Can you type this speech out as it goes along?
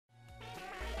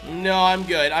No, I'm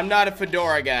good. I'm not a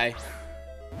fedora guy.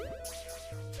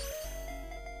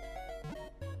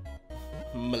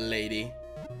 M'lady.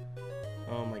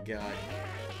 Oh my god.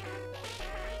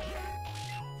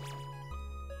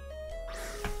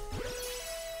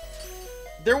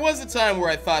 There was a time where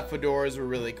I thought fedoras were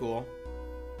really cool.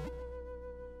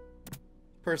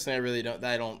 Personally,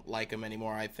 I don't like them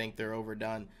anymore. I think they're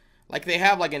overdone. Like, they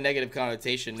have, like, a negative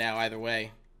connotation now, either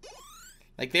way.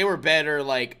 Like, they were better,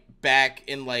 like, back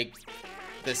in, like,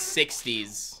 the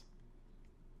 60s.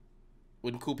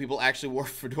 When cool people actually wore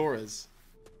fedoras.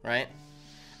 Right?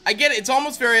 I get it. It's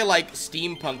almost very, like,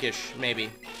 steampunkish,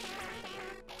 maybe.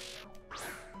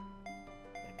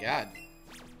 My god.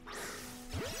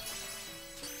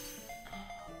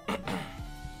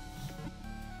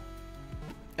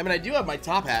 I mean, I do have my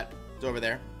top hat. It's over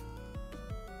there.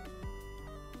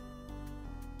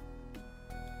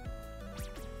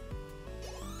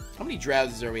 How many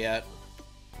drowses are we at?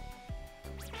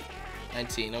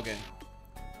 19, okay.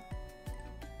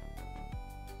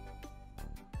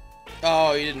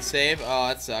 Oh, you didn't save? Oh,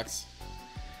 that sucks.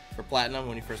 For Platinum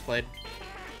when you first played.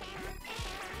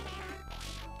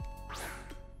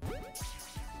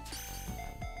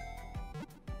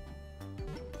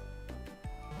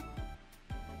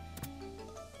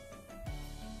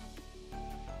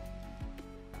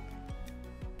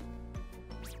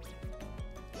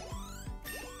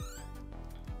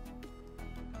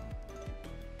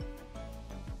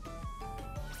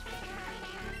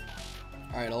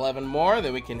 Alright, 11 more,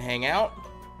 then we can hang out.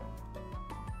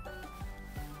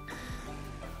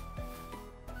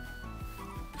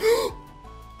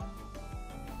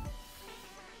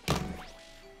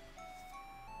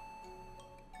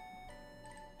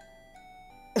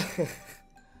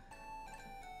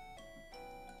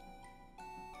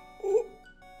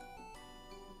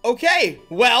 Okay,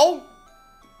 well.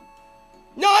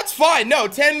 No, that's fine. No,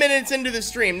 10 minutes into the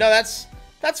stream. No, that's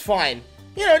fine.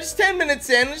 You know, just 10 minutes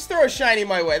in, just throw a shiny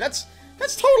my way. That's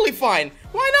totally fine.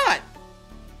 Why not?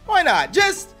 Why not?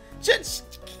 Just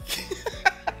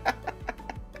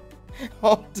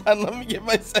hold on, let me get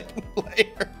my second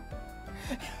player.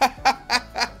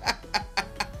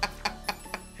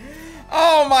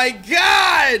 Oh my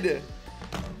god!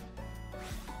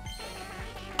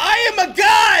 I am a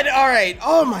god! Alright,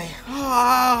 oh my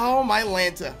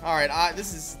Lanta. Alright,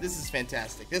 this is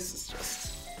fantastic. This is just...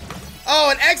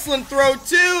 Oh, an excellent throw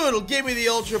too. It'll give me the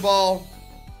Ultra Ball.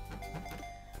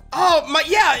 Oh my,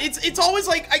 yeah. It's always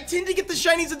like I tend to get the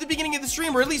shinies at the beginning of the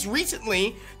stream, or at least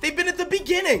recently they've been at the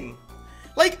beginning.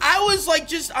 Like I was like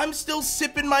I'm still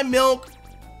sipping my milk.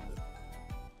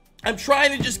 I'm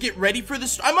trying to just get ready for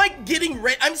this. I'm like getting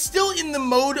ready. I'm still in the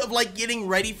mode of like getting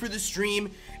ready for the stream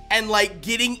and like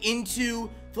getting into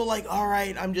the like. All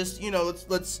right, I'm just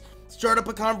let's start up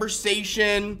a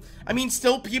conversation. I mean,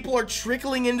 still people are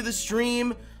trickling into the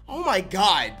stream. Oh my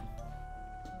god.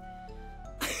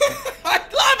 I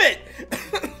love it.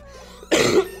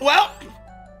 Well,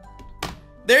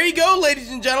 there you go,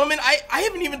 ladies and gentlemen. I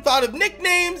haven't even thought of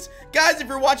nicknames. Guys, if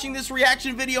you're watching this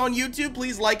reaction video on YouTube,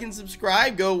 please like and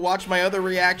subscribe. Go watch my other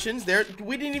reactions. There,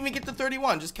 we didn't even get to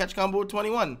 31. Just catch combo with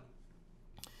 21.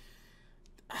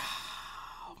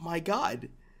 Oh my god.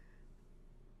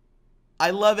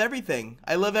 I love everything.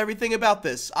 I love everything about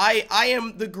this. I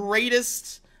am the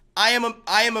greatest. I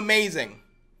am amazing.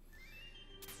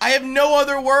 I have no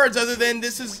other words other than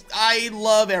I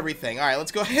love everything. All right,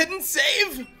 let's go ahead and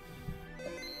save.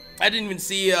 I didn't even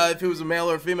see if it was a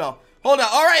male or a female. Hold on.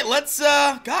 All right, let's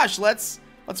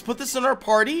put this in our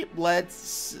party. Let's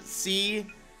see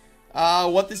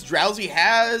what this Drowsy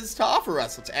has to offer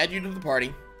us. Let's add you to the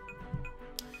party.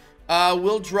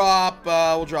 We'll drop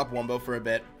Wumbo for a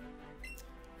bit.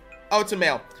 Oh, it's a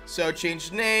male. So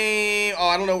change name. Oh,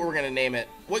 I don't know what we're gonna name it.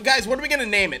 What, guys? What are we gonna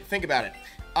name it? Think about it.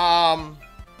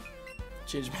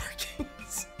 Change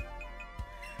markings.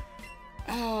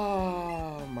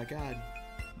 Oh my god.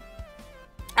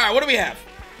 All right, what do we have?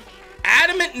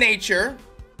 Adamant nature.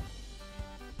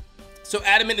 So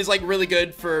adamant is like really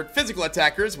good for physical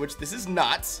attackers, which this is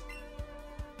not.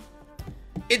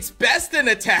 It's best in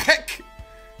attack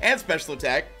and special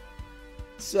attack.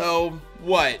 So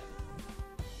what?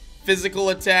 Physical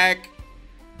attack.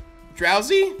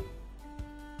 Drowsy?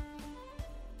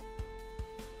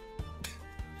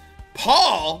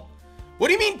 Paul? What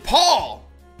do you mean Paul?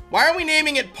 Why are we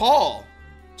naming it Paul?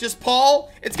 Just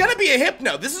Paul? It's gonna be a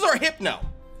HYPNO. This is our HYPNO.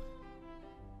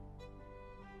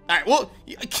 Alright, well,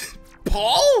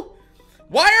 Paul?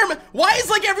 Why is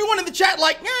like everyone in the chat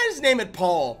like, yeah, just name it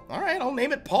Paul. Alright, I'll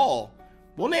name it Paul.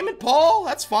 We'll name it Paul.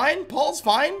 That's fine. Paul's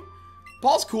fine.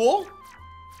 Paul's cool.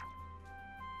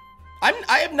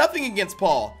 I have nothing against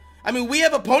Paul. I mean, we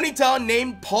have a Ponyta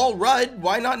named Paul Rudd.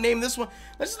 Why not name this one?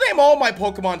 Let's just name all my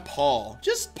Pokemon Paul.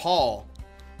 Just Paul.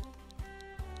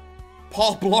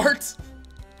 Paul Blart.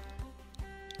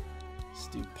 Let's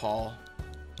do Paul.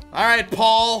 All right,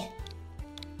 Paul.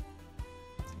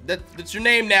 That's your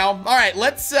name now. All right,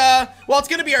 let's, well, it's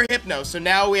gonna be our Hypno, so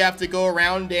now we have to go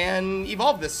around and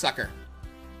evolve this sucker.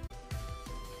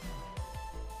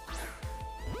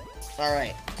 All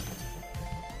right.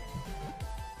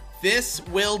 This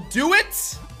will do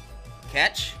it.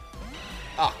 Catch.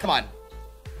 Oh, come on.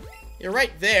 You're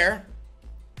right there.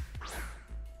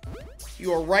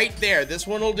 You are right there. This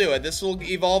one will do it. This will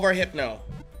evolve our Hypno.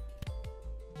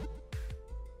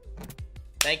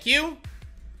 Thank you.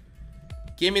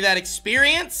 Give me that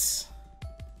experience.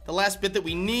 The last bit that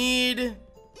we need.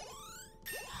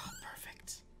 Oh,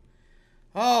 perfect.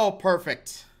 Oh,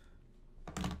 perfect.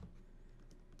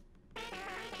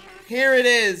 Here it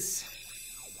is.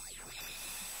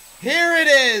 Here it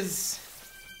is.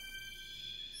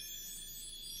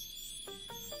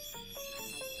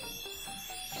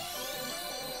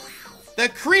 The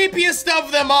creepiest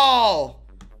of them all.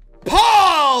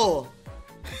 Paul!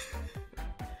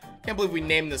 Can't believe we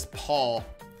named this Paul.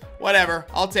 Whatever,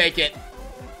 I'll take it.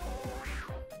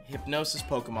 Hypnosis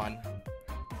Pokemon.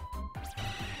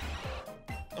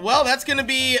 Well, that's gonna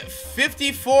be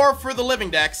 54 for the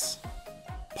living dex.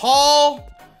 Paul.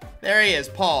 There he is,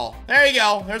 Paul. There you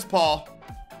go. There's Paul.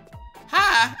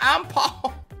 Hi, I'm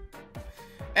Paul.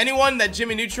 Anyone that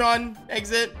Jimmy Neutron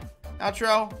exit?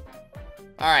 Outro?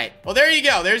 Alright. Well, there you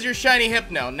go. There's your shiny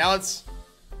Hypno. Now let's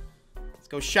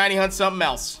go shiny hunt something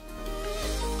else.